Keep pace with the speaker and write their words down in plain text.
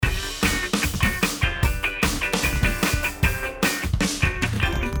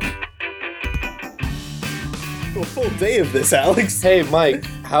full day of this, Alex. Hey, Mike,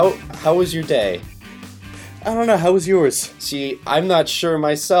 how was your day? I don't know, how was yours? See, I'm not sure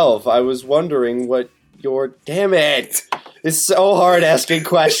myself. I was wondering what your... Damn it! It's so hard asking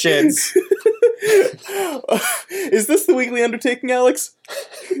questions. Is this the weekly undertaking, Alex?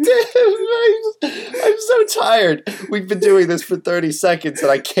 I'm so tired. We've been doing this for 30 seconds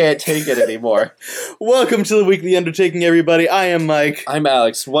and I can't take it anymore. Welcome to the weekly undertaking, everybody. I am Mike. I'm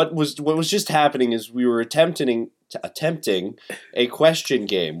Alex. What was just happening is we were attempting a question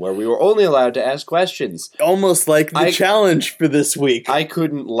game where we were only allowed to ask questions. Almost like the challenge for this week. I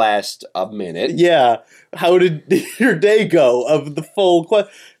couldn't last a minute. Yeah. How did your day go of the full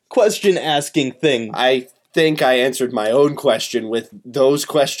question asking thing? I think I answered my own question with those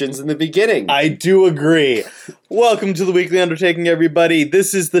questions in the beginning. I do agree. Welcome to the weekly undertaking, everybody.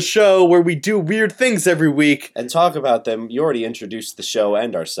 This is the show where we do weird things every week and talk about them. You already introduced the show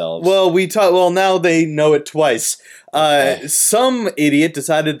and ourselves. Well, now they know it twice. Okay. Some idiot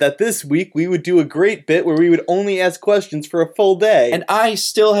decided that this week we would do a great bit where we would only ask questions for a full day. And I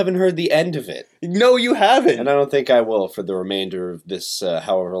still haven't heard the end of it. No, you haven't. And I don't think I will for the remainder of this,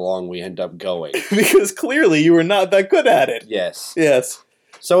 however long we end up going. Because clearly you were not that good at it. Yes. Yes.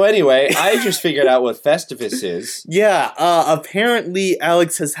 So anyway, I just figured out what Festivus is. Yeah, apparently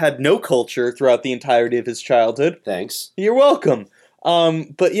Alex has had no culture throughout the entirety of his childhood. Thanks. You're welcome.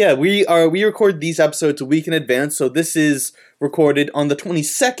 But yeah, we record these episodes a week in advance, so this is recorded on the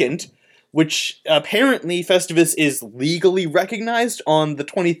 22nd, which apparently Festivus is legally recognized on the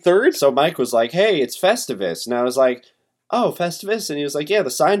 23rd. So Mike was like, hey, it's Festivus. And I was like, oh, Festivus? And he was like, yeah, the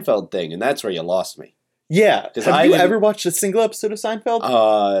Seinfeld thing. And that's where you lost me. Yeah. Have you ever watched a single episode of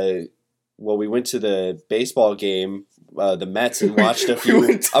Seinfeld? Well, we went to the baseball game, the Mets, and watched a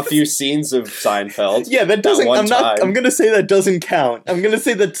few scenes of Seinfeld. Yeah, that doesn't. I'm gonna say that doesn't count. I'm gonna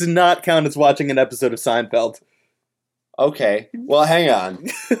say that does not count as watching an episode of Seinfeld. Okay. Well, hang on.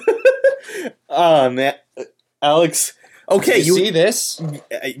 Oh man, Alex. Okay, you see this?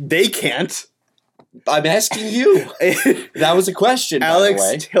 They can't. I'm asking you. That was a question, Alex,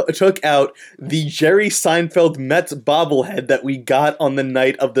 by the way. Took out the Jerry Seinfeld Mets bobblehead that we got on the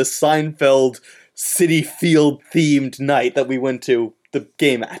night of the Seinfeld City Field themed night that we went to the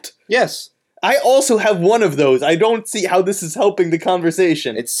game at. Yes. I also have one of those. I don't see how this is helping the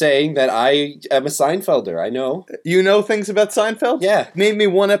conversation. It's saying that I am a Seinfelder. I know. You know things about Seinfeld? Yeah. Name me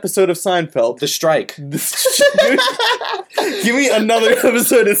one episode of Seinfeld. The Strike. Give me another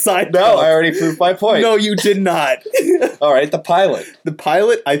episode of Seinfeld. No, I already proved my point. No, you did not. All right, the pilot. The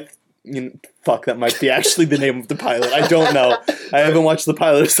pilot? Fuck, that might be actually the name of the pilot. I don't know. I haven't watched the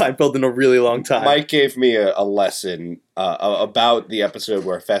pilot of Seinfeld in a really long time. Mike gave me a lesson about the episode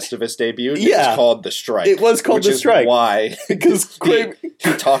where Festivus debuted. Yeah. It was called The Strike. It was called The Strike. Why? Because he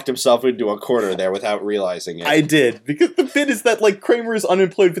talked himself into a corner there without realizing it. I did. Because the bit is that, Kramer is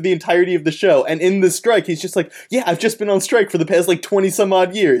unemployed for the entirety of the show, and in the strike, he's just like, yeah, I've just been on strike for the past,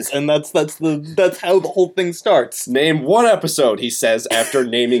 20-some-odd years, and that's how the whole thing starts. Name one episode, he says, after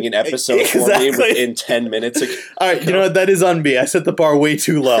naming an episode for me within 10 minutes ago. Alright, you know what, that is on me. I set the bar way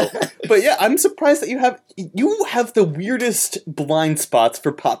too low. But yeah, I'm surprised that you have the weirdest blind spots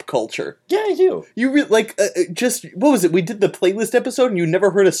for pop culture. Yeah, I do. You what was it? We did the playlist episode and you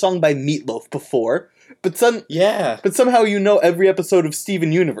never heard a song by Meatloaf before. But somehow you know every episode of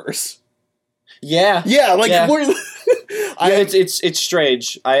Steven Universe. Yeah. Yeah, it's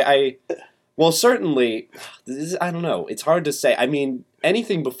strange. Well, certainly, I don't know. It's hard to say. I mean,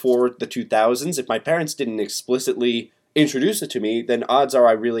 anything before the 2000s, if my parents didn't explicitly introduce it to me, then odds are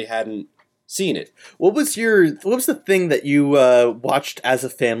I really hadn't seen it. What was the thing that you watched as a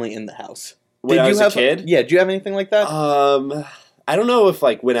family in the house? When I was a kid? Yeah, do you have anything like that? I don't know if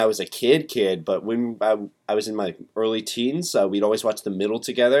when I was a kid, but when I was in my early teens, we'd always watch The Middle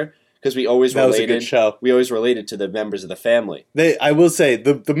together. Because that was a good show. We always related to the members of the family. I will say,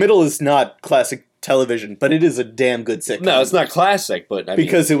 the Middle is not classic television, but it is a damn good sitcom. No, it's not classic, but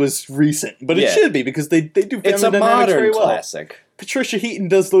because it was recent. But it should be, because they do family it's a dynamics very well. Classic. Patricia Heaton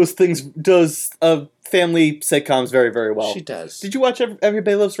does family sitcoms very, very well. She does. Did you watch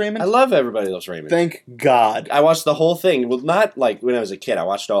Everybody Loves Raymond? I love Everybody Loves Raymond. Thank God. I watched the whole thing. Well, not when I was a kid. I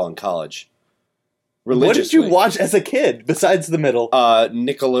watched it all in college. Religiously. What did you watch as a kid, besides The Middle?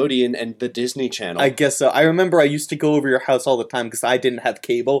 Nickelodeon and the Disney Channel. I guess so. I remember I used to go over your house all the time because I didn't have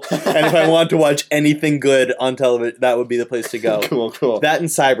cable. And if I wanted to watch anything good on television, that would be the place to go. Cool. That and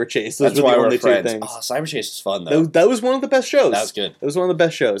Cyber Chase. Those were the only two things. Oh, Cyber Chase was fun, though. That was one of the best shows. That was good. That was one of the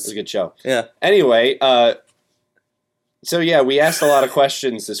best shows. It was a good show. Yeah. Anyway, So yeah, we asked a lot of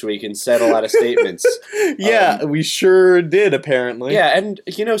questions this week and said a lot of statements. Yeah, we sure did, apparently. Yeah, and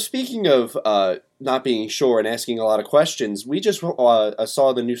speaking of not being sure and asking a lot of questions, we just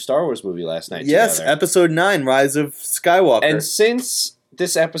saw the new Star Wars movie last night. Yes, together. Episode 9, Rise of Skywalker. And since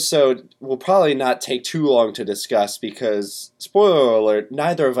this episode will probably not take too long to discuss because, spoiler alert,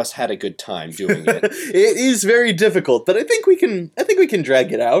 neither of us had a good time doing it. It is very difficult, but I think we can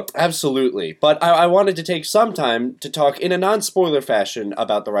drag it out. Absolutely. But I wanted to take some time to talk in a non-spoiler fashion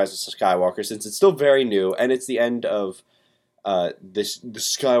about The Rise of Skywalker since it's still very new and it's the end of the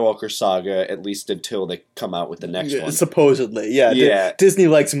Skywalker saga, at least until they come out with the next one. Supposedly, yeah. Yeah. Disney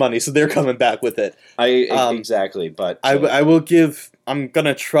likes money, so they're coming back with it. Exactly, but... I will give... I'm going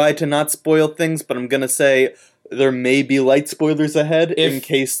to try to not spoil things, but I'm going to say there may be light spoilers ahead in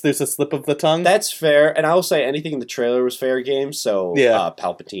case there's a slip of the tongue. That's fair, and I will say anything in the trailer was fair game, so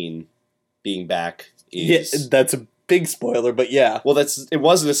Palpatine being back is... Yeah, that's a big spoiler, but yeah. Well, it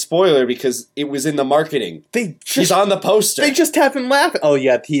wasn't a spoiler because it was in the markeing. He's on the poster. They just have him laughing. Oh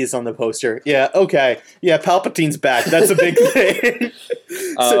yeah, he is on the poster. Yeah, okay. Yeah, Palpatine's back. That's a big thing.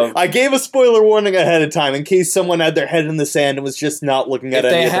 So I gave a spoiler warning ahead of time in case someone had their head in the sand and was just not looking at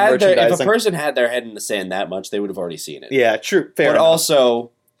any of the merchandising. If a person had their head in the sand that much, they would have already seen it. Yeah, true. Fair enough. But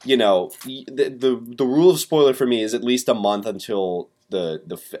also, the rule of spoiler for me is at least a month until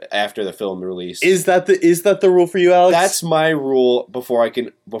after the film release. Is that the rule for you, Alex? That's my rule before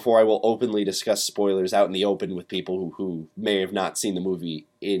I will openly discuss spoilers out in the open with people who may have not seen the movie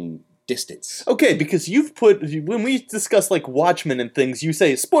in distance. Okay, because when we discuss like Watchmen and things, you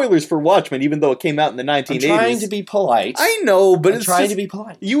say spoilers for Watchmen, even though it came out in the 1980s. I'm trying to be polite. I know, but I'm trying to be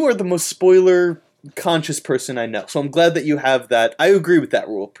polite. You are the most spoiler conscious person I know, so I'm glad that you have that. I agree with that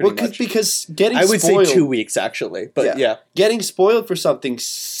rule pretty much. Because getting I would spoiled, say 2 weeks actually, but yeah, getting spoiled for something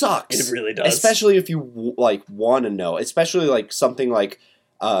sucks. It really does, especially if you want to know. Especially like something like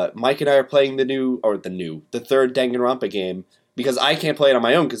Mike and I are playing the third Danganronpa game because I can't play it on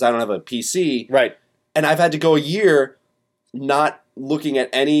my own because I don't have a PC. Right, and I've had to go a year not looking at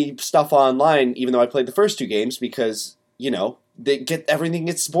any stuff online, even though I played the first two games because everything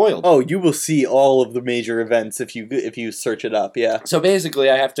gets spoiled. Oh, you will see all of the major events if you search it up, yeah. So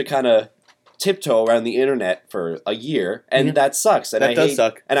basically, I have to kind of tiptoe around the internet for a year, and that sucks. And that does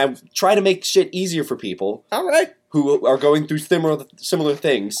suck. And I try to make shit easier for people. All right. Who are going through similar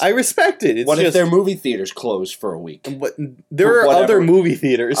things. I respect it. If their movie theaters close for a week? There are other movie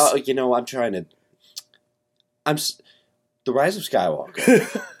theaters. I'm trying to... The Rise of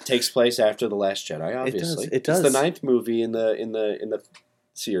Skywalker takes place after The Last Jedi, obviously. It does. It's the 9th movie in the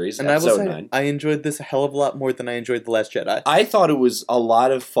series, and episode I will say, 9. I enjoyed this a hell of a lot more than I enjoyed The Last Jedi. I thought it was a lot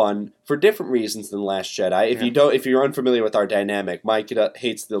of fun for different reasons than Last Jedi. If you're unfamiliar with our dynamic, Mike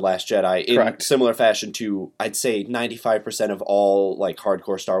hates The Last Jedi in similar fashion to, I'd say, 95% of all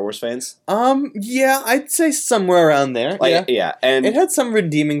hardcore Star Wars fans. Yeah, I'd say somewhere around there. Yeah, and it had some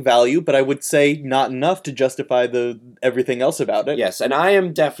redeeming value, but I would say not enough to justify everything else about it. Yes, and I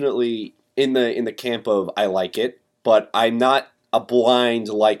am definitely in the camp of I like it, but I'm not a blind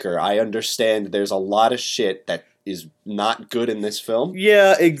liker. I understand there's a lot of shit that is not good in this film.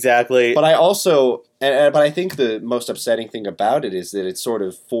 Yeah, exactly. But I also, but I think the most upsetting thing about it is that it sort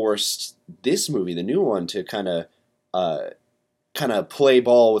of forced this movie, the new one, to kind of play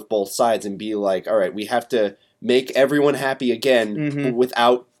ball with both sides and be like, all right, we have to make everyone happy again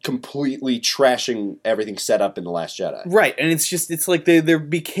without completely trashing everything set up in The Last Jedi. Right, and it's like there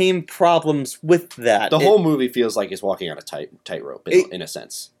became problems with that. The whole movie feels like it's walking on a tightrope in a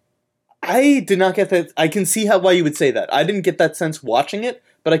sense. I did not get that. I can see why you would say that. I didn't get that sense watching it,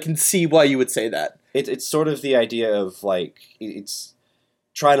 but I can see why you would say that. It's sort of the idea of it's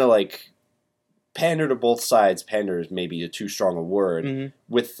trying to pander to both sides. Pander is maybe too strong a word,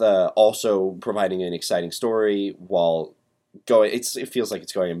 with also providing an exciting story while going. It feels like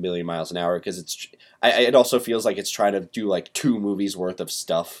it's going a million miles an hour because it also feels like it's trying to do 2 movies worth of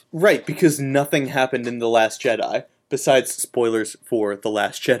stuff. Right, because nothing happened in The Last Jedi. Besides spoilers for The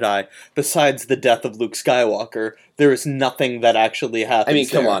Last Jedi, besides the death of Luke Skywalker, there is nothing that actually happened. I mean,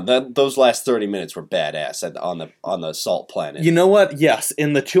 come on, those last 30 minutes were badass on the Salt Planet. You know what? Yes,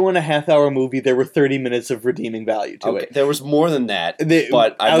 in the 2.5-hour movie, there were 30 minutes of redeeming value to it. There was more than that,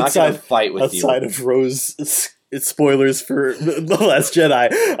 but I'm not going to fight with you. Outside of Rose... It's spoilers for The Last Jedi,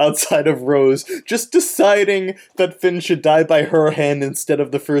 outside of Rose just deciding that Finn should die by her hand instead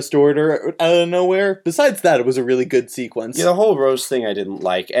of the First Order out of nowhere. Besides that, it was a really good sequence. Yeah, the whole Rose thing I didn't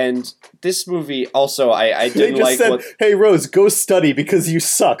like, and this movie also I didn't like. They just said, "Hey Rose, go study because you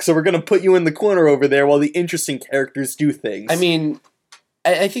suck. So we're gonna put you in the corner over there while the interesting characters do things." I mean,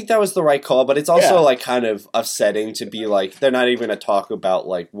 I think that was the right call, but it's also Yeah. like kind of upsetting to be like they're not even going to talk about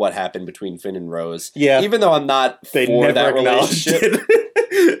like what happened between Finn and Rose. Yeah. Even though I'm not They for never that acknowledged relationship.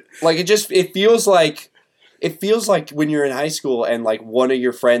 it. Like it feels like when you're in high school and like one of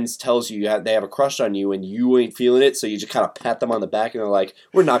your friends tells you they have a crush on you and you ain't feeling it, so you just kind of pat them on the back and they're like,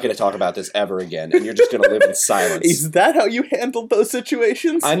 "We're not going to talk about this ever again," and you're just going to live in silence. Is that how you handled those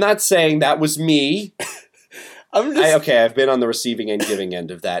situations? I'm not saying that was me. I'm just I've been on the receiving and giving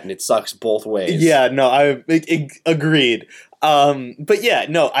end of that, and it sucks both ways. Yeah, no, I agreed. But yeah,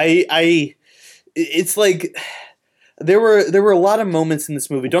 no, it's like there were a lot of moments in this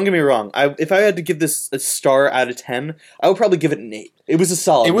movie. Don't get me wrong. If I had to give this a star out of 10, I would probably give it an 8. It was a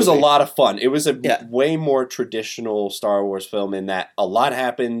solid. It was movie. a lot of fun. It was a Yeah. way more traditional Star Wars film in that a lot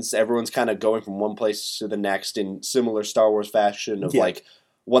happens. Everyone's kind of going from one place to the next in similar Star Wars fashion of Yeah. like,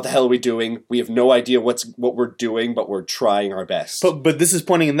 what the hell are we doing? We have no idea what we're doing, but we're trying our best. But this is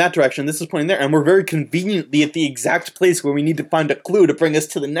pointing in that direction. This is pointing there, and we're very conveniently at the exact place where we need to find a clue to bring us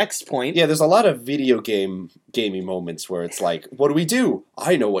to the next point. Yeah, there's a lot of video gamey moments where it's like, what do we do?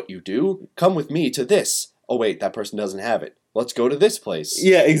 I know what you do. Come with me to this. Oh wait, that person doesn't have it. Let's go to this place.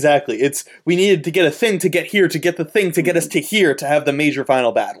 Yeah, exactly. We needed to get a thing to get here, to get the thing to get us to here, to have the major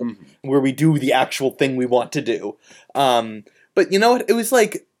final battle, Mhm. where we do the actual thing we want to do. But you know what? It was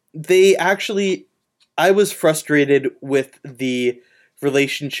like I was frustrated with the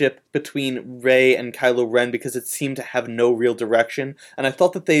relationship between Rey and Kylo Ren because it seemed to have no real direction, and I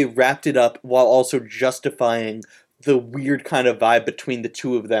thought that they wrapped it up while also justifying the weird kind of vibe between the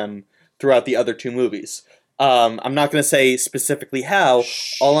two of them throughout the other two movies. I'm not going to say specifically how.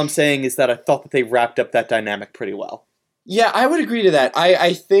 All I'm saying is that I thought that they wrapped up that dynamic pretty well. Yeah, I would agree to that.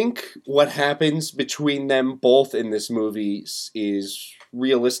 I think what happens between them both in this movie is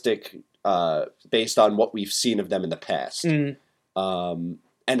realistic based on what we've seen of them in the past. Mm.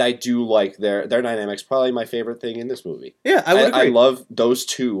 And I do like their dynamics. Probably my favorite thing in this movie. Yeah, I would agree. I love those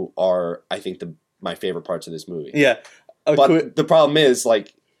two are, I think, my favorite parts of this movie. Yeah. But the problem is,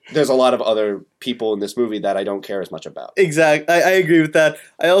 like, there's a lot of other people in this movie that I don't care as much about. Exactly. I agree with that.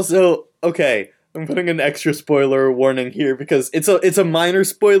 I also... Okay, I'm putting an extra spoiler warning here because it's a minor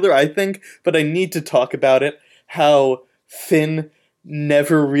spoiler, I think, but I need to talk about it. How Finn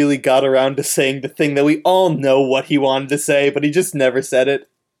never really got around to saying the thing that we all know what he wanted to say, but he just never said it.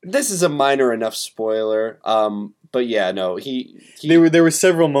 This is a minor enough spoiler. But yeah, no, There were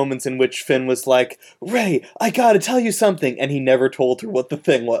several moments in which Finn was like, "Rey, I gotta tell you something," and he never told her what the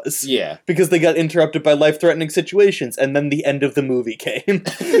thing was. Yeah. Because they got interrupted by life-threatening situations, and then the end of the movie came.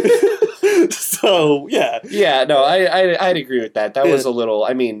 So, yeah. Yeah, no, I'd agree with that. That was a little,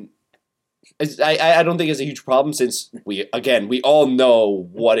 I mean, I don't think it's a huge problem since we all know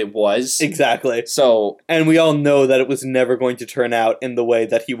what it was. Exactly. So, And we all know that it was never going to turn out in the way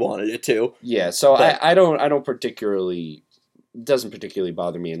that he wanted it to. yeah, so But- I don't particularly, it doesn't particularly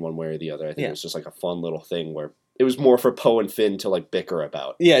bother me in one way or the other. I think Yeah. it was just like a fun little thing where it was more for Poe and Finn to like bicker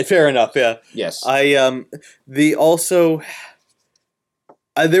about. Yeah, fair enough, yeah. Yes.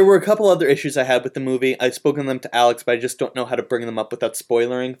 There were a couple other issues I had with the movie. I've spoken them to Alex, but I just don't know how to bring them up without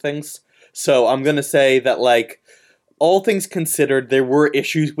spoilering things. So I'm going to say that, like, all things considered, there were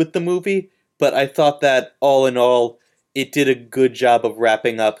issues with the movie, but I thought that, all in all, it did a good job of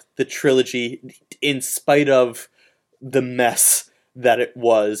wrapping up the trilogy in spite of the mess that it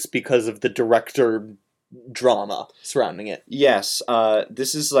was because of the director drama surrounding it. Yes,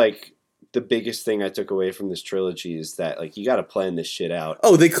 this is like the biggest thing I took away from this trilogy is that like you got to plan this shit out.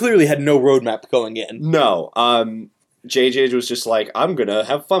 Oh, they clearly had no roadmap going in. No, JJ was just like, I'm gonna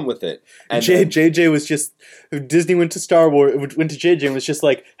have fun with it. And JJ was just, Disney went to Star Wars, went to JJ and was just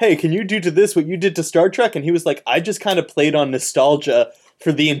like, "Hey, can you do to this what you did to Star Trek?" And he was like, "I just kind of played on nostalgia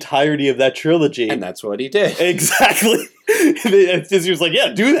for the entirety of that trilogy." and that's what he did. Exactly. Disney was like, "Yeah,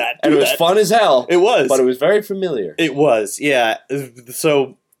 do that." And do it was that." fun as hell. It was. But it was very familiar. It was, yeah.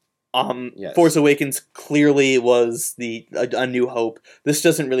 So, Yes. Force Awakens clearly was a New Hope. This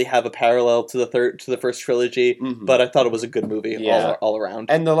doesn't really have a parallel to the first trilogy, Mhm. but I thought it was a good movie Yeah. all around.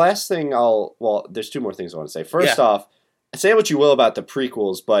 And the last thing there's two more things I want to say. First Yeah. off, say what you will about the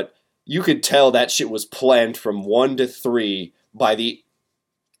prequels, but you could tell that shit was planned from 1 to 3 by the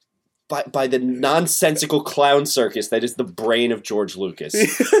nonsensical clown circus that is the brain of George Lucas.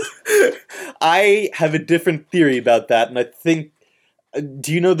 I have a different theory about that, and I think.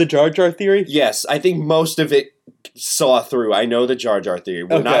 Do you know the Jar Jar theory? Yes, I think most of it saw through. I know the Jar Jar theory.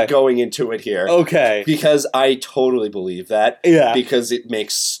 We're Okay. not going into it here. Okay. Because I totally believe that. Yeah. Because it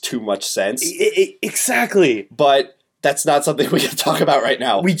makes too much sense. Exactly. But That's not something we can talk about right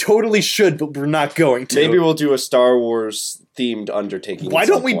now. We totally should, but we're not going to. Maybe we'll do a Star Wars themed undertaking. Why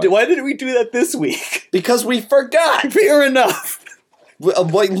didn't we do that this week? Because we forgot. Fair enough.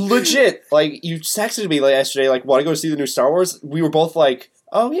 Like legit, like you texted me like yesterday, like want to go see the new Star Wars? We were both like,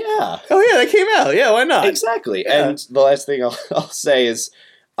 oh yeah, that came out. Yeah, why not? Exactly. Yeah. And the last thing I'll say is,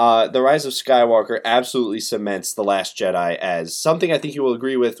 The Rise of Skywalker absolutely cements The Last Jedi as something I think you will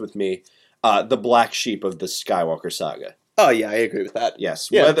agree with me, the black sheep of the Skywalker saga. Oh yeah, I agree with that. Yes,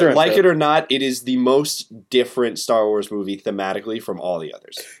 Yeah, whether like it or not, it is the most different Star Wars movie thematically from all the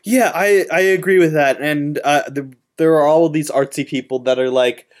others. Yeah, I agree with that, and there are all of these artsy people that are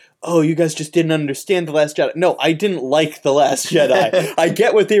like, oh, you guys just didn't understand The Last Jedi. No, I didn't like The Last Jedi. I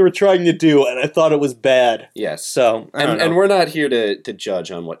get what they were trying to do, and I thought it was bad. Yes. So, and we're not here to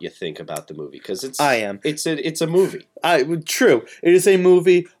judge on what you think about the movie, because it's a movie. True. It is a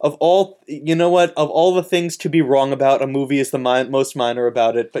movie of all, you know what, of all the things to be wrong about, a movie is the most minor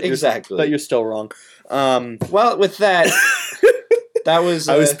about it, but you're still wrong. Well, with that... That was.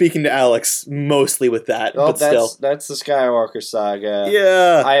 I was speaking to Alex mostly with that, well, but still, that's the Skywalker saga.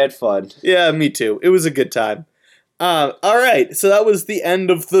 Yeah, I had fun. Yeah, me too. It was a good time. All right, so that was the end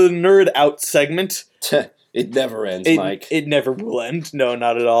of the Nerd Out segment. It never ends, Mike. It never will end. No,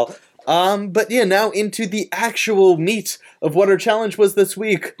 not at all. But yeah, now into the actual meat of what our challenge was this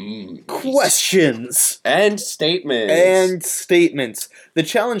week. Questions. And statements. The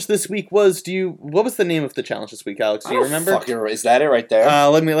challenge this week was, what was the name of the challenge this week, Alex? Do you remember? Is that it right there?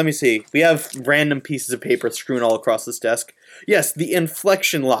 Let me see. We have random pieces of paper strewn all across this desk. Yes, the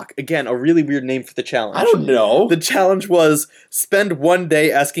inflection lock. Again, a really weird name for the challenge. I don't know. The challenge was spend one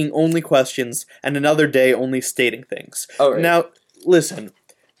day asking only questions and another day only stating things. All right. Now, listen.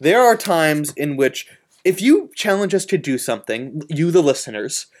 There are times in which, if you challenge us to do something, you the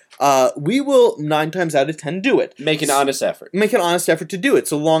listeners, we will 9 times out of 10 do it. Make an honest effort. Make an honest effort to do it,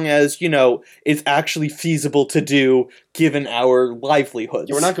 so long as, it's actually feasible to do given our livelihoods.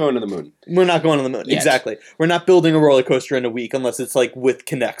 Yeah, we're not going to the moon. We're not going to the moon. Yet. Exactly. We're not building a roller coaster in a week unless it's like with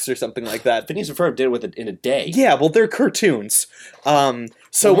Kinects or something like that. Phineas and Ferb did it in a day. Yeah, well, they're cartoons.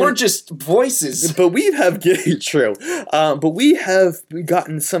 So we're just voices. But we have true. But we have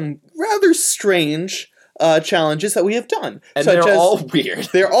gotten some rather strange challenges that we have done. And they're all weird.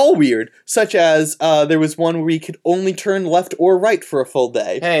 They're all weird. Such as there was one where we could only turn left or right for a full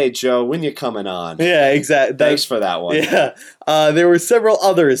day. Hey, Joe, when you coming on? Yeah, exactly. Thanks for that one. Yeah. There were several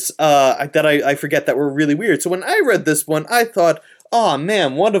others that I forget that were really weird. So when I read this one, I thought, oh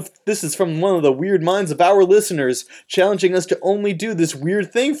man, this is from one of the weird minds of our listeners, challenging us to only do this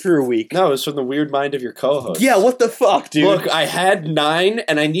weird thing for a week. No, it was from the weird mind of your co-host. Yeah, what the fuck, dude? Look, I had 9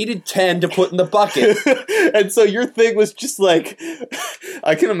 and I needed 10 to put in the bucket. And so your thing was just like,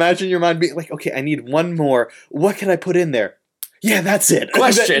 I can imagine your mind being like, okay, I need one more. What can I put in there? Yeah, that's it.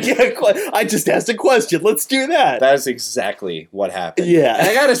 Question. I just asked a question. Let's do that. That is exactly what happened. Yeah. And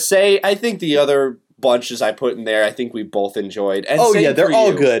I gotta say, I think the other bunches I put in there, I think we both enjoyed. And oh yeah, they're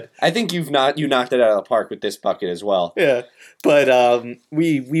all good. I think you knocked it out of the park with this bucket as well. Yeah, but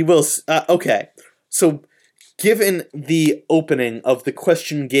we will. Okay, so given the opening of the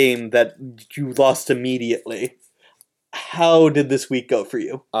question game that you lost immediately, how did this week go for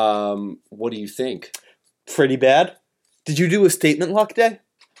you? What do you think? Pretty bad. Did you do a statement lock day?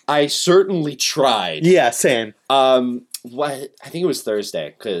 I certainly tried. Yeah, same. I think it was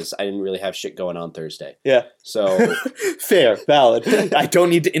Thursday, because I didn't really have shit going on Thursday. Yeah. So fair, valid. I don't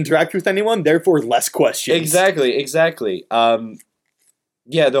need to interact with anyone, therefore less questions. Exactly.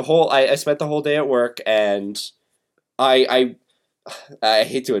 Yeah, I spent the whole day at work, and I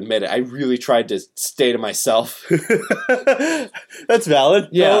hate to admit it, I really tried to stay to myself. That's valid.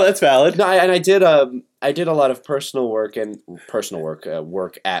 Yeah, no, that's valid. No, and I did a lot of personal work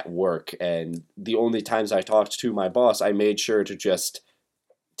work at work, and the only times I talked to my boss, I made sure to just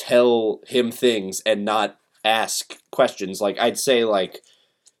tell him things and not ask questions. Like, I'd say, like,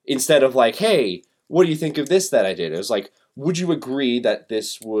 instead of like, hey, what do you think of this that I did? It was like, would you agree that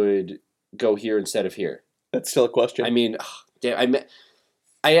this would go here instead of here? That's still a question. I mean, damn,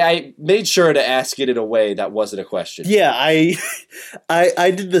 I made sure to ask it in a way that wasn't a question. Yeah, I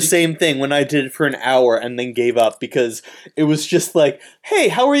did the same thing when I did it for an hour and then gave up because it was just like, hey,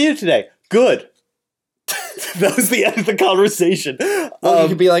 how are you today? Good. That was the end of the conversation. Well, you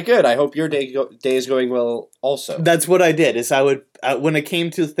could be like, good, I hope your day is going well also. That's what I did, is I would, when it came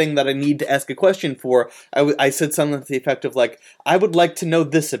to the thing that I need to ask a question for, I said something to the effect of like, I would like to know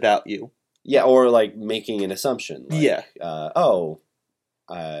this about you. Yeah, or like making an assumption. Like, yeah.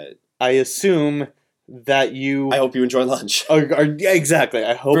 I assume that you... I hope you enjoy lunch. Yeah, exactly.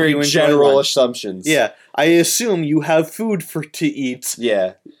 I hope Very you enjoy general lunch. assumptions. Yeah. I assume you have food to eat.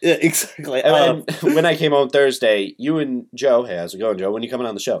 Yeah. Exactly. And then when I came home Thursday, you and Joe, hey, how's it going, Joe? When are you coming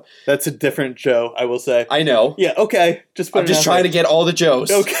on the show? That's a different Joe, I will say. I know. Yeah, okay. I'm just trying to get all the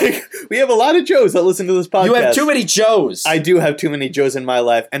Joes. Okay. We have a lot of Joes that listen to this podcast. You have too many Joes. I do have too many Joes in my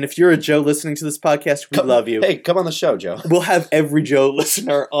life. And if you're a Joe listening to this podcast, we love you. Hey, come on the show, Joe. We'll have every Joe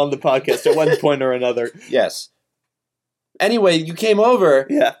listener on the podcast at one point or another. Yes. Anyway, you came over,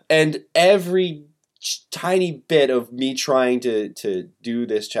 Yeah. and every tiny bit of me trying to do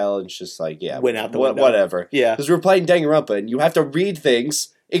this challenge just like, yeah, Went out the window. whatever. Yeah. Because we were playing Danganronpa, and you have to read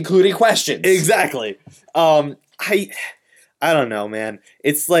things, including questions. Exactly. I don't know, man.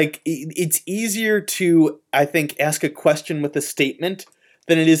 It's like it's easier to, I think, ask a question with a statement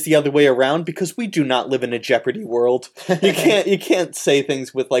than it is the other way around, because we do not live in a Jeopardy world. You can't say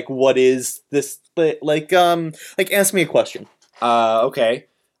things with like, what is this, like ask me a question. Okay.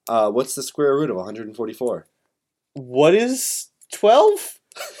 What's the square root of 144? What is 12?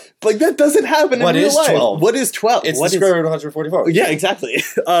 Like, that doesn't happen in What real is life. 12? What is 12? It's What the is- square root of 144. Yeah, exactly.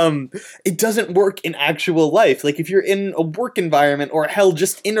 It doesn't work in actual life. Like, if you're in a work environment or hell,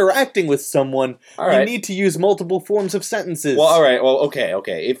 just interacting with someone, All right. you need to use multiple forms of sentences. Well, all right. Well, okay.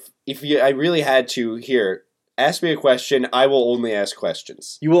 I really had to here, ask me a question. I will only ask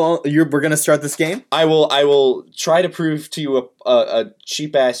questions. We're gonna start this game I will try to prove to you a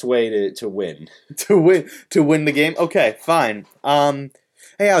cheap ass way to win. to win the game. Okay, fine.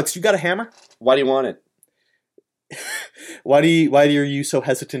 Hey Alex, you got a hammer? Why do you want it? Why are you so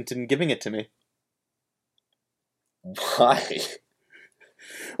hesitant in giving it to me? Why?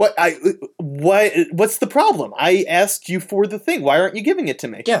 What's the problem? I asked you for the thing. Why aren't you giving it to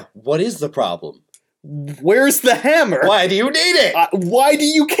me? Yeah. What is the problem? Where's the hammer? Why do you need it? Why do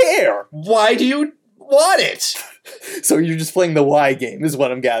you care? Why do you want it? So you're just playing the why game, is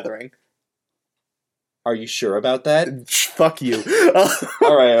what I'm gathering. Are you sure about that? Fuck you.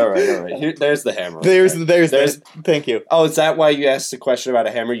 All right. Here, there's the hammer. There's. Thank you. Oh, is that why you asked a question about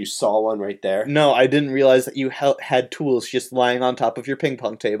a hammer? You saw one right there. No, I didn't realize that you had tools just lying on top of your ping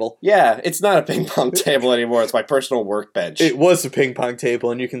pong table. Yeah, it's not a ping pong table anymore. It's my personal workbench. It was a ping pong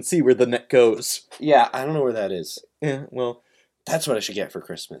table, and you can see where the net goes. Yeah, I don't know where that is. Yeah, well, That's what I should get for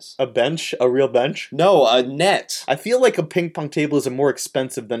Christmas. a bench, a real bench. No, a net. I feel like a ping pong table is more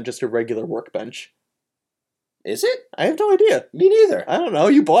expensive than just a regular workbench. Is it? I have no idea. Me neither. I don't know.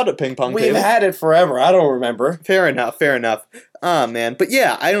 You bought a ping pong We've table. had it forever. I don't remember. Fair enough. Ah, man. But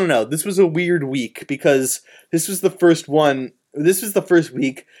yeah, I don't know. This was a weird week because this was the first one. This was the first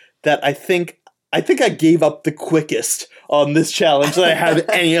week that I think I gave up the quickest on this challenge than I have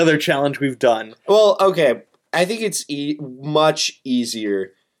any other challenge we've done. Well, okay. I think it's much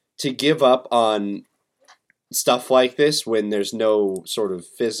easier to give up on stuff like this when there's no sort of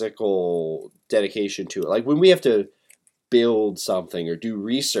physical dedication to it. Like when we have to build something or do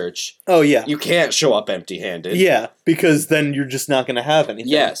research, Oh yeah. you can't show up empty-handed. Yeah, because then you're just not going to have anything.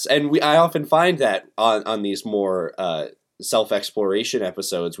 Yes, and I often find that on these more self-exploration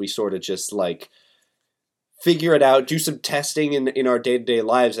episodes, we sort of just like figure it out, do some testing in our day-to-day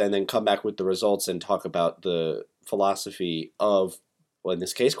lives, and then come back with the results and talk about the philosophy of, well, in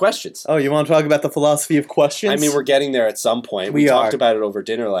this case, questions. Oh, you want to talk about the philosophy of questions? I mean, we're getting there at some point. We talked are. about it over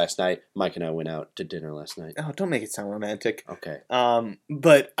dinner last night. Mike and I went out to dinner last night. Oh, don't make it sound romantic. Okay.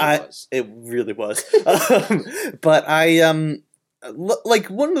 But it really was. But like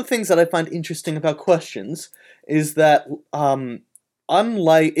one of the things that I find interesting about questions is that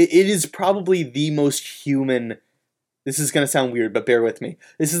unlike it is probably the most human. This is going to sound weird, but bear with me.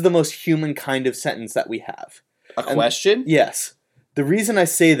 This is the most human kind of sentence that we have. A question? Yes. The reason I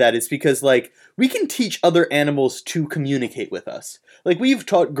say that is because, like, we can teach other animals to communicate with us. Like, we've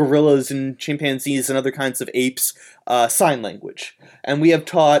taught gorillas and chimpanzees and other kinds of apes sign language. And we have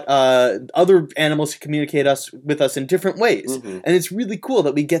taught other animals to communicate with us in different ways. Mm-hmm. And it's really cool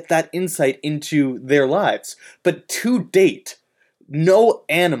that we get that insight into their lives. But to date, no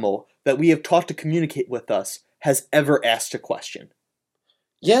animal that we have taught to communicate with us has ever asked a question.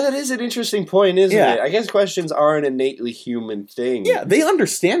 Yeah, that is an interesting point, isn't Yeah. it? I guess questions are an innately human thing. Yeah, they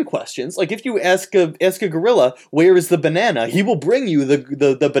understand questions. Like if you ask a gorilla, "Where is the banana?" he will bring you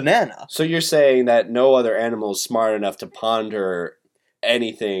the banana. So you're saying that no other animal is smart enough to ponder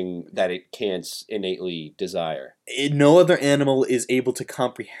anything that it can't innately desire. No other animal is able to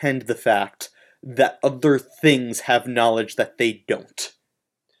comprehend the fact that other things have knowledge that they don't.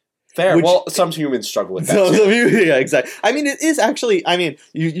 Fair. Which- Well, some humans struggle with that So, too. yeah, exactly. I mean, it is actually. I mean,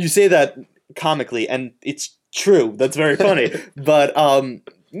 you say that comically, and it's true. That's very funny. But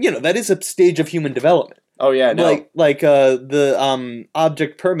that is a stage of human development. Oh yeah, no. Like the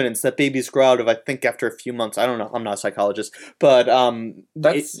object permanence that babies grow out of, I think after a few months. I don't know. I'm not a psychologist, but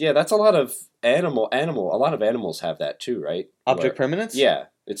That's that's a lot of a lot of animals have that too, right? object Where- permanence. Yeah,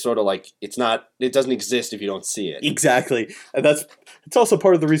 it's sort of like it doesn't exist if you don't see it. Exactly, and it's also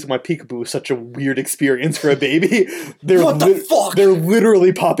part of the reason why peekaboo was such a weird experience for a baby. What the fuck? They're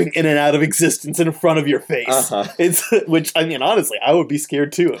literally popping in and out of existence in front of your face. Uh-huh. It's which I mean, honestly, I would be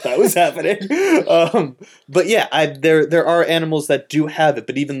scared too if that was happening. But yeah, there are animals that do have it,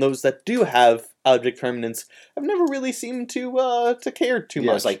 but even those that do have object permanence have never really seemed to care too Yeah,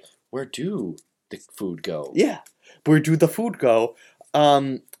 much. it's like, where do the food go? Yeah, where do the food go?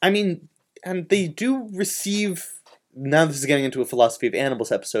 I mean, and they do receive. Now this is getting into a philosophy of animals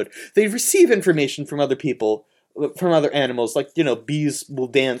episode. They receive information from other people, from other animals. Like bees will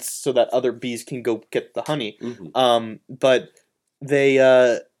dance so that other bees can go get the honey. Mhm. But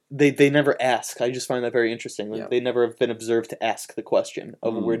they never ask. I just find that very interesting. Like, Yeah. they never have been observed to ask the question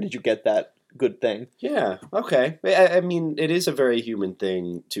of where did you get that good thing. Yeah, okay. I mean, it is a very human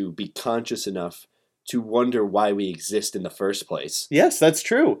thing to be conscious enough to wonder why we exist in the first place. Yes, that's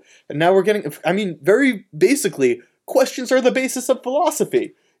true. And now we're getting. I mean, very basically, questions are the basis of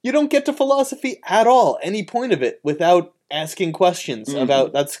philosophy. You don't get to philosophy at all, any point of it, without asking questions Mhm.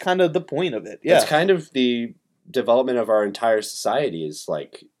 about. That's kind of the point of it. Yeah. That's kind of the development of our entire society is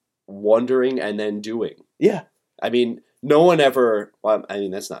like wondering and then doing. Yeah. I mean, no one ever. Well, I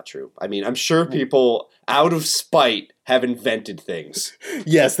mean, that's not true. I mean, I'm sure people, out of spite, have invented things.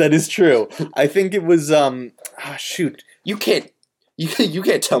 Yes, that is true. I think it was. Shoot. You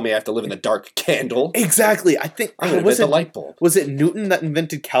can't tell me I have to live in the dark candle. Exactly. I think I'm gonna was invent it the light bulb. was it Newton that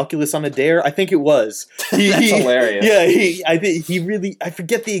invented calculus on a dare? I think it was. That's hilarious. Yeah, I think he really. I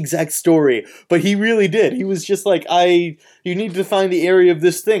forget the exact story, but he really did. He was just like, you need to find the area of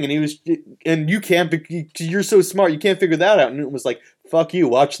this thing, and you can't. You're so smart, you can't figure that out. And Newton was like, fuck you,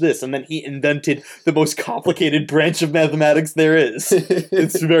 watch this. And then he invented the most complicated branch of mathematics there is.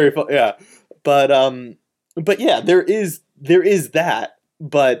 It's very fun. Yeah. But yeah, there is that.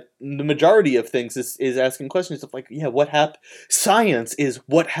 But the majority of things is asking questions of like, yeah, science is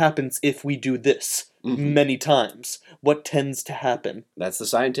what happens if we do this Mhm. many times. What tends to happen? That's the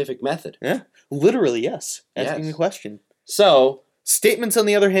scientific method. Yeah. Literally, yes. Asking Yes. a question. So, Statements, on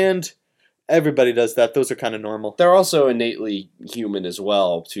the other hand, everybody does that. Those are kind of normal. they're also innately human as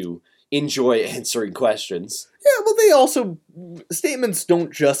well to enjoy answering questions. Yeah, well, statements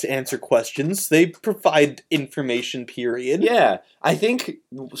don't just answer questions. They provide information, period. Yeah, I think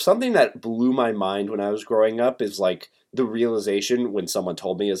something that blew my mind when I was growing up is like the realization when someone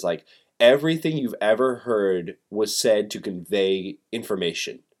told me is like everything you've ever heard was said to convey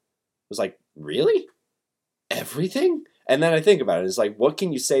information. It was like, really? Everything? And then I think about it. It's like, what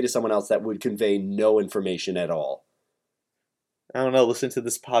can you say to someone else that would convey no information at all? I don't know. Listen to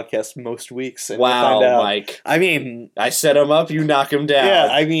this podcast most weeks. And Wow, find out. Mike. I mean, I set him up, you knock him down. yeah.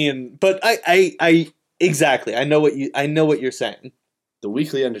 I mean, but I exactly. I know what you're saying. The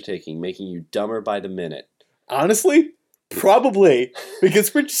weekly undertaking, making you dumber by the minute. Honestly, probably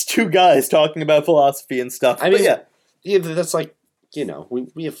because we're just two guys talking about philosophy and stuff. I But mean, yeah, that's like,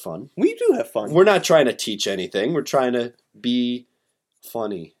 we have fun. we do have fun. We're not trying to teach anything. We're trying to be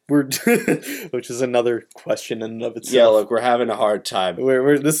funny. Which is another question in and of itself. Yeah, look, we're having a hard time.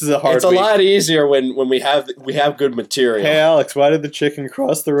 This is a hard. It's a week. lot easier when we have good material. Hey Alex, why did the chicken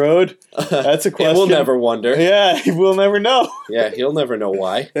cross the road? That's a question. We'll never wonder. Yeah, we'll never know. Yeah, he'll never know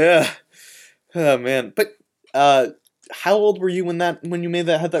why. Yeah. Oh man. But how old were you when you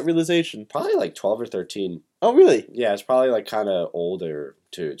had that realization? Probably like 12 or 13. Oh really? Yeah, it's probably like kind of older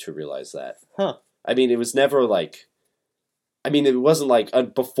to realize that. Huh. I mean, it was never like. I mean, it wasn't like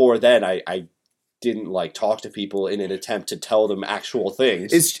before then. I didn't like talk to people in an attempt to tell them actual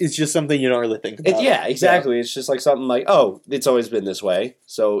things. It's just something you don't really think about. Yeah, exactly. It's just like something like, oh, it's always been this way,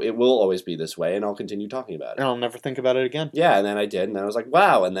 so it will always be this way, and I'll continue talking about it. And I'll never think about it again. Yeah, and then I did, and I was like,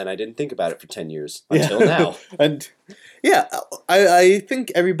 wow, and then I didn't think about it for 10 years until now. And yeah, I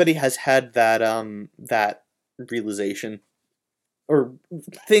think everybody has had that that realization, or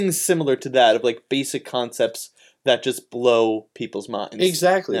things similar to that of like basic concepts that just blow people's minds.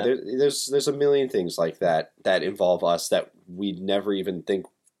 Exactly. Yeah. There's a million things like that involve us that we'd never even think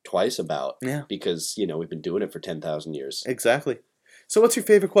twice about. Yeah. Because, we've been doing it for 10,000 years. Exactly. So what's your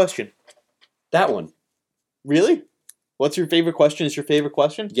favorite question? That one. Really? What's your favorite question? Is your favorite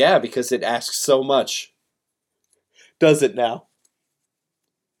question? Yeah, because it asks so much. Does it now?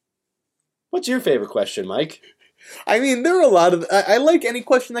 What's your favorite question, Mike? I mean, there are a lot of... I like any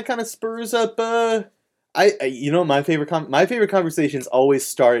question that kind of spurs up... My favorite conversations always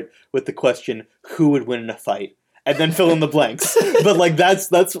start with the question, who would win in a fight? And then fill in the blanks. But like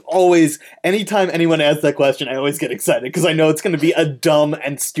that's always, anytime anyone asks that question, I always get excited because I know it's going to be a dumb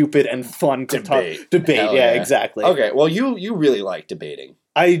and stupid and fun debate. Hell Yeah, exactly. Okay, well you really like debating.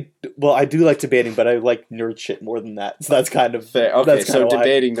 I do like debating, but I like nerd shit more than that. So that's kind of fair. Okay, that's so why.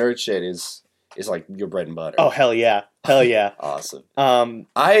 debating nerd shit is like your bread and butter. Oh hell yeah. Awesome.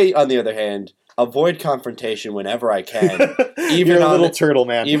 I, on the other hand, avoid confrontation whenever I can. You're a little turtle,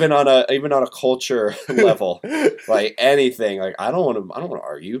 man. Even on a culture level, like anything. Like I don't want to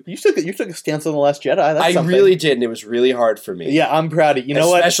argue. You took a stance on The Last Jedi. That's I something. really did, and it was really hard for me. Yeah, I'm proud of you. You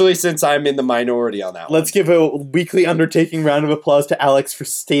know Especially since I'm in the minority on that one. Let's give a weekly undertaking round of applause to Alex for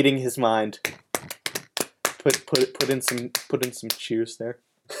stating his mind. Put in some cheers there,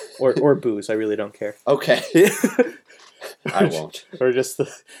 or booze. I really don't care. Okay. I won't. Or just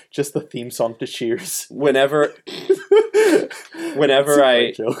the theme song to Cheers. Whenever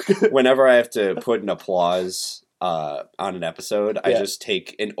I have to put an applause on an episode, I just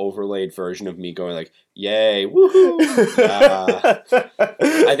take an overlaid version of me going like, "Yay, woohoo!"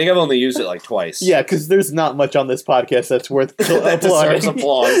 I think I've only used it like twice. Yeah, because there's not much on this podcast that's worth that deserves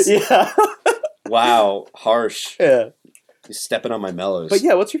applause. Yeah. Wow, harsh. Yeah. You're stepping on my mellows. But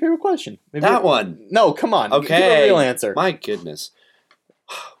yeah, what's your favorite question? That one. No, come on. Okay. Give a real answer. My goodness.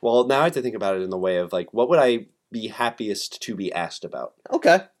 Well, now I have to think about it in the way of like, what would I be happiest to be asked about?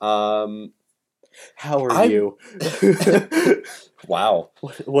 Okay. How are you? Wow.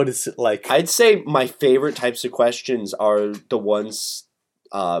 What is it like? I'd say my favorite types of questions are the ones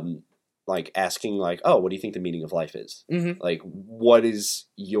like asking like, oh, what do you think the meaning of life is? Mm-hmm. Like, what is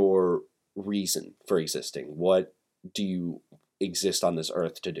your reason for existing? What do you exist on this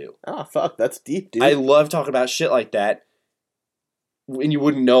earth to do? Oh, fuck. That's deep, dude. I love talking about shit like that, and you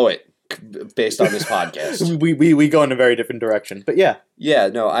wouldn't know it based on this podcast. we go in a very different direction, but yeah. Yeah,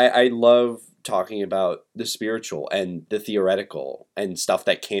 no, I love talking about the spiritual and the theoretical and stuff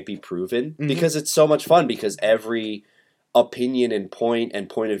that can't be proven because it's so much fun because every opinion and point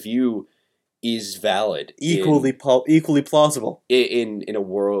of view is valid. Equally plausible. In a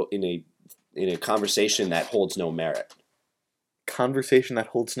world, in a conversation that holds no merit. Conversation that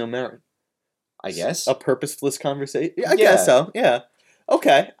holds no merit. I guess. A purposeless conversation? I guess so, yeah.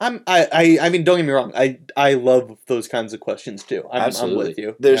 Okay. I mean, don't get me wrong. I love those kinds of questions too. I'm with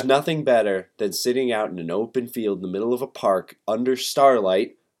you. There's nothing better than sitting out in an open field in the middle of a park under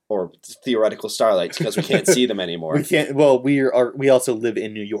starlight, or theoretical starlights because we can't see them anymore. We can't. Well, we also live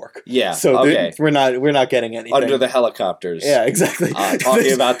in New York. Yeah. So we're not getting anything under the helicopters. Yeah, exactly.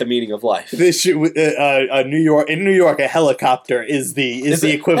 Talking about the meaning of life. This New York, a helicopter is the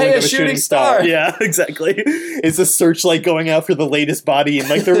equivalent of a shooting star. Yeah, exactly. It's a searchlight going out for the latest body in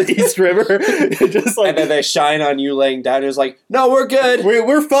like the East River. Just like, and then they shine on you laying down. It's like, no, we're good.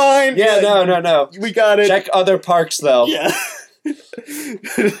 We're fine. Yeah, no. We got it. Check other parks though. Yeah.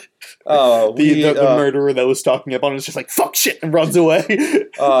 Oh, the murderer that was stalking up on is just like fuck shit and runs away.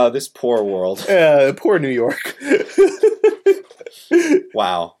 This poor world. Poor New York.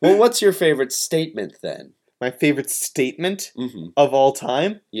 Wow. Well, what's your favorite statement then? My favorite statement of all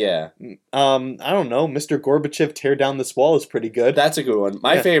time? Yeah. I don't know. Mr. Gorbachev, tear down this wall is pretty good. That's a good one.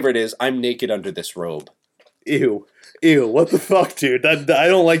 My favorite is I'm naked under this robe. Ew, what the fuck, dude? I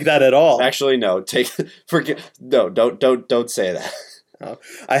don't like that at all. Actually, no. Don't say that. Oh,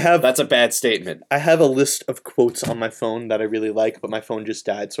 that's a bad statement. I have a list of quotes on my phone that I really like, but my phone just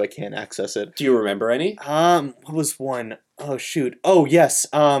died, so I can't access it. Do you remember any? What was one? Oh shoot. Oh yes.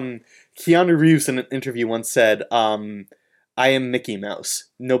 Keanu Reeves in an interview once said, "I am Mickey Mouse.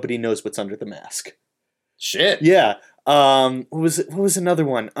 Nobody knows what's under the mask." Shit. Yeah. What was another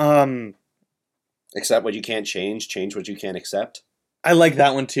one? Accept what you can't change what you can't accept. I like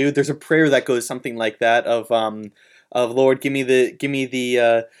that one too. There's a prayer that goes something like that of Lord, give me the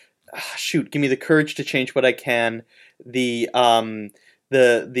courage to change what I can, the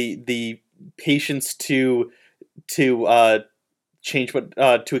patience to change what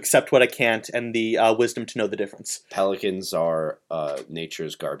to accept what I can't, and the wisdom to know the difference. Pelicans are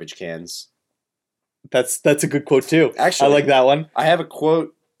nature's garbage cans. That's a good quote too. Actually, I like that one. I have a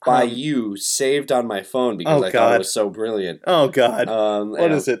quote by you saved on my phone because I thought it was so brilliant. Oh God.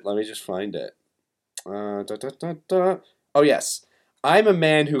 What is it? Let me just find it. Oh yes, I'm a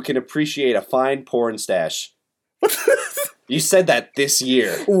man who can appreciate a fine porn stash. You said that this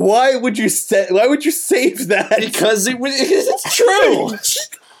year. Why would you save that? Because it's true.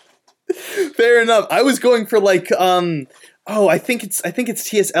 Fair enough. I was going for like Oh, I think it's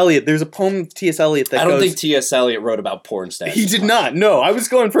T.S. Eliot. There's a poem of T.S. Eliot that I don't goes, think T.S. Eliot wrote about porn statues. he did not. No, I was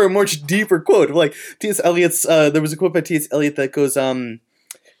going for a much deeper quote. Like T.S. Eliot's. There was a quote by T.S. Eliot that goes,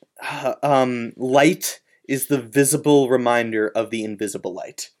 "Light is the visible reminder of the invisible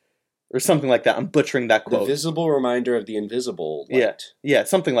light," or something like that. I'm butchering that The quote. visible reminder of the invisible light. Yeah,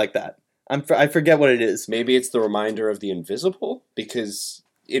 something like that. I forget what it is. Maybe it's the reminder of the invisible, because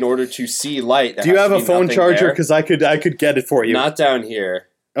in order to see light, there Do you has have to a be phone nothing charger? there. Because I could get it for you. Not down here.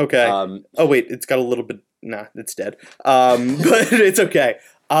 Okay. Oh wait, it's got a little bit. Nah, it's dead. But it's okay.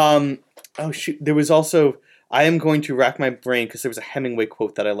 Oh shoot, there was also. I am going to rack my brain because there was a Hemingway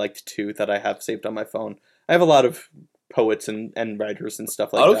quote that I liked too that I have saved on my phone. I have a lot of poets and writers and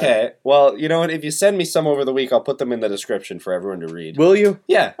stuff like that. Okay. Well, you know what? If you send me some over the week, I'll put them in the description for everyone to read. Will you?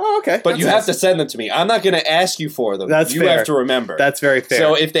 Yeah. Oh, okay. But you have to send them to me. I'm not going to ask you for them. That's you fair. have to remember. That's very fair.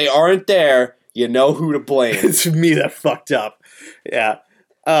 So if they aren't there, you know who to blame. It's me that fucked up. Yeah.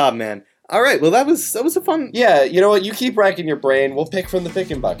 Oh man. All right. Well, that was a fun. Yeah, you know what? You keep racking your brain. We'll pick from the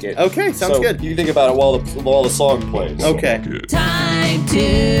picking bucket. Okay. Sounds So good. You think about it while the song plays. Okay. Time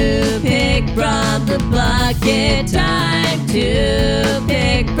to pick from the bucket. Time to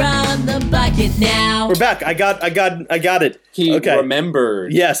pick from the bucket now. We're back. I got it. He Okay.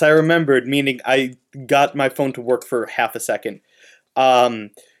 remembered. Yes, I remembered, meaning I got my phone to work for half a second.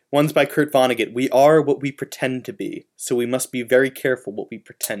 One's by Kurt Vonnegut. We are what we pretend to be, so we must be very careful what we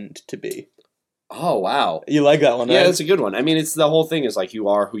pretend to be. Oh, wow. You like that one, Yeah, right? that's a good one. I mean, it's the whole thing is like you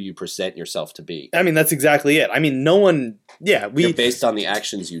are who you present yourself to be. I mean, that's exactly it. I mean, no one... Yeah, You're based on the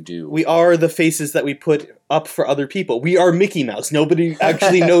actions you do. we are the faces that we put up for other people. We are Mickey Mouse. Nobody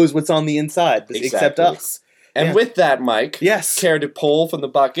actually knows what's on the inside, except Exactly. us. And Yeah. with that, Mike, Yes. care to pull from the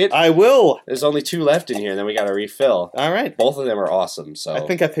bucket? I will. There's only 2 left in here, and then we got to refill. All right. Both of them are awesome. So I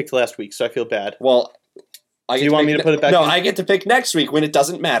think I picked last week, so I feel bad. Well, I Do get you want me to pick put it back No, in? I get to pick next week when it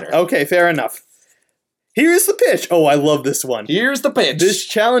doesn't matter. Okay, fair enough. Here's the pitch. Oh, I love this one. Here's the pitch. This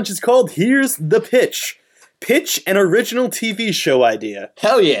challenge is called Here's the Pitch. Pitch an original TV show idea.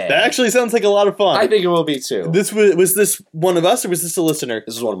 Hell yeah. That actually sounds like a lot of fun. I think it will be too. This was this one of us or was this a listener?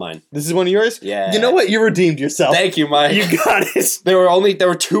 This is one of mine. This is one of yours? Yeah. You know what? You redeemed yourself. Thank you, Mike. You got it. There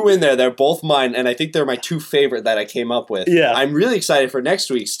were 2 in there. They're both mine, and I think they're my 2 favorite that I came up with. Yeah. I'm really excited for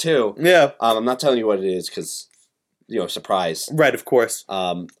next week's too. Yeah. I'm not telling you what it is because, surprise. Right, of course.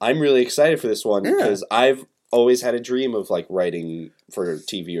 I'm really excited for this one Yeah. because I've always had a dream of like writing for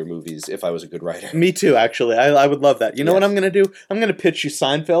TV or movies if I was a good writer. Me too, actually. I would love that. You know what Yes. I'm going to do? I'm going to pitch you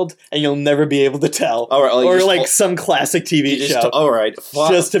Seinfeld, and you'll never be able to tell. All right, well, you or just like told- some classic TV show. All right.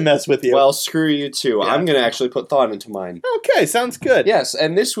 Just to mess with you. Well, screw you too. Yeah. I'm going to actually put thought into mine. Okay, sounds good. Yes,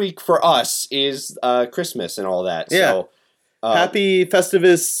 and this week for us is Christmas and all that. Yeah. So, Happy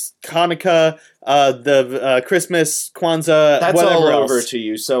Festivus, Hanukkah, the Christmas, Kwanzaa, that's whatever all else. over to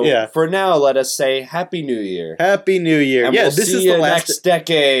you. So Yeah. for now, let us say Happy New Year. Happy New Year. And yeah, we'll this see is you the last. next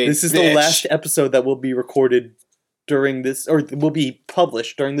decade. This is the bitch. last episode that will be recorded during this, or will be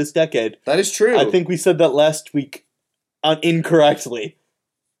published during this decade. That is true. I think we said that last week, incorrectly.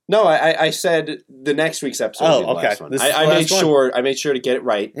 No, I said the next week's episode will be the okay. last one. This is the I made last one. sure. I made sure to get it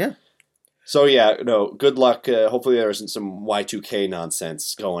right. Yeah. So yeah, no. Good luck. Hopefully there isn't some Y2K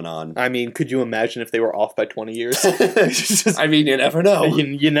nonsense going on. I mean, could you imagine if they were off by 20 years? I mean, you never know.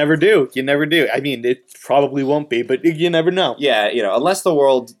 You never do. You never do. I mean, it probably won't be, but you never know. Yeah, unless the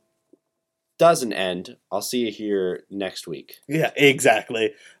world doesn't end, I'll see you here next week. Yeah,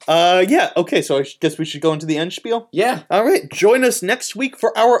 exactly. Yeah, okay, so I guess we should go into the end spiel? Yeah. All right, join us next week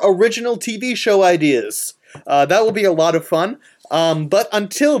for our original TV show ideas. That will be a lot of fun. But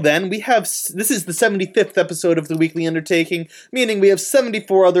until then, this is the 75th episode of The Weekly Undertaking, meaning we have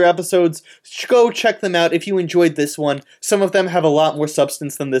 74 other episodes. Go check them out if you enjoyed this one. Some of them have a lot more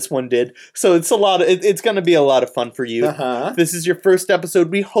substance than this one did, so it's it's going to be a lot of fun for you. Uh-huh. If this is your first episode,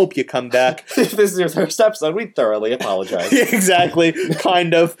 we hope you come back. If this is your first episode, we thoroughly apologize. Exactly,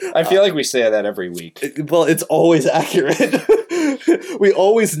 kind of. I feel like we say that every week. Well, it's always accurate. We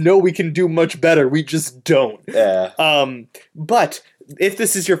always know we can do much better. We just don't. Yeah. But if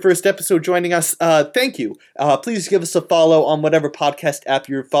this is your first episode joining us, thank you. Please give us a follow on whatever podcast app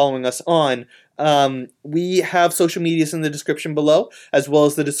you're following us on. We have social medias in the description below, as well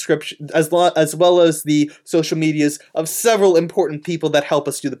as the social medias of several important people that help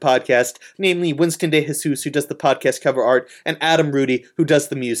us do the podcast, namely Winston De Jesus, who does the podcast cover art, and Adam Rudy, who does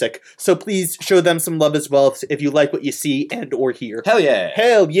the music. So please show them some love as well if you like what you see and or hear. Hell yeah.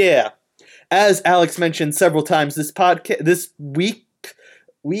 Hell yeah! As Alex mentioned several times this week,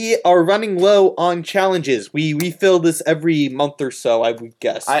 we are running low on challenges. We refill this every month or so, I would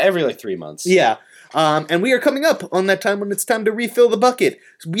guess. Every 3 months. Yeah. And we are coming up on that time when it's time to refill the bucket.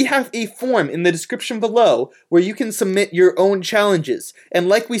 We have a form in the description below where you can submit your own challenges. And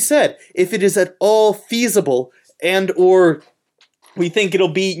like we said, if it is at all feasible and or we think it'll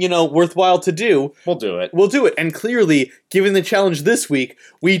be, worthwhile to do, We'll do it. we'll do it. And clearly, given the challenge this week,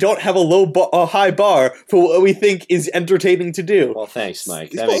 we don't have a high bar for what we think is entertaining to do. Well, thanks,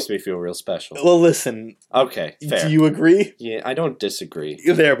 Mike. That makes me feel real special. Well, listen, Okay, fair. do you agree? Yeah, I don't disagree.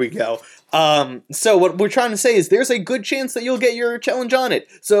 There we go. So what we're trying to say is there's a good chance that you'll get your challenge on it.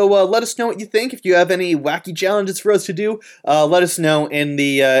 So let us know what you think. If you have any wacky challenges for us to do, let us know in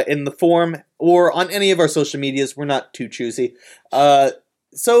the forum or on any of our social medias. We're not too choosy.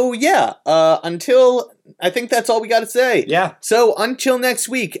 Until I think that's all we got to say. Yeah. So until next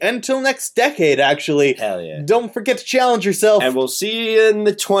week, until next decade, actually. Hell yeah. Don't forget to challenge yourself. And we'll see you in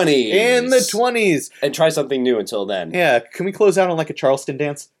the 20s. In the 20s. And try something new until then. Yeah, can we close out on like a Charleston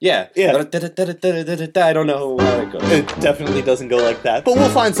dance? Yeah. Yeah. I don't know how it goes. It definitely doesn't go like that, but we'll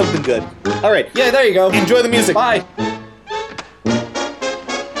find something good. All right, Yeah, there you go. enjoy the music. Bye.